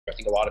I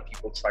think a lot of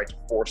people try to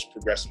force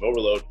progressive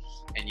overload,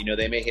 and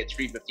they may hit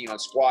 315 on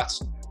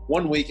squats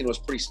one week and was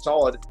pretty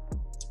solid,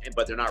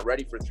 but they're not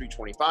ready for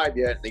 325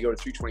 yet. They go to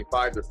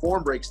 325, their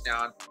form breaks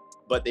down,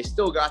 but they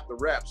still got the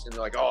reps, and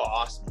they're like, oh,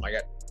 awesome, I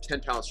got 10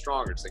 pounds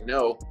stronger. It's like,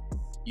 no,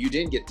 you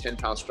didn't get 10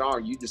 pounds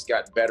stronger. You just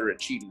got better at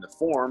cheating the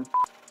form.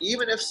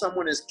 Even if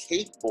someone is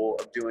capable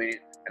of doing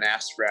an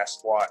ass to grass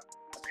squat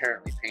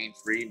apparently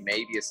pain-free,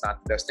 maybe it's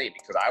not the best thing,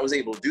 because I was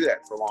able to do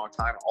that for a long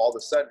time. All of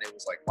a sudden it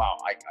was like, wow,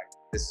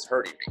 this is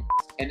hurting me.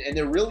 And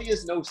there really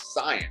is no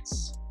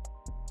science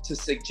to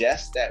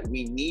suggest that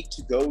we need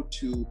to go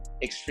to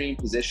extreme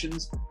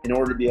positions in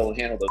order to be able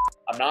to handle those.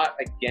 I'm not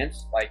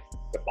against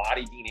the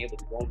body being able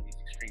to go into these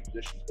extreme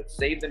positions, but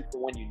save them for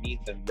when you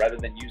need them, rather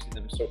than using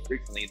them so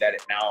frequently that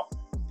it now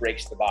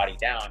breaks the body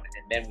down,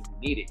 and then when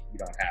you need it, you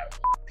don't have it.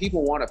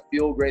 People want to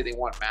feel great, they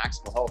want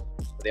maximal health,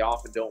 but they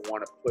often don't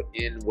want to put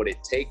in what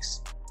it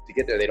takes to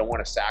get there. They don't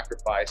want to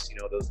sacrifice,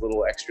 those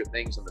little extra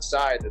things on the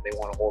side that they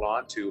want to hold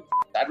on to.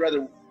 I'd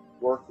rather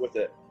work with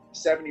a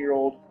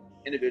 70-year-old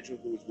individual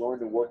who is willing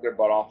to work their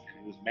butt off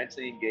and who's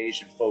mentally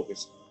engaged and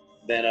focused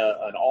than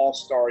an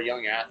all-star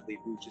young athlete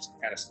who's just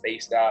kind of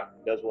spaced out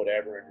and does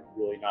whatever and is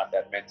really not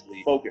that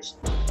mentally focused.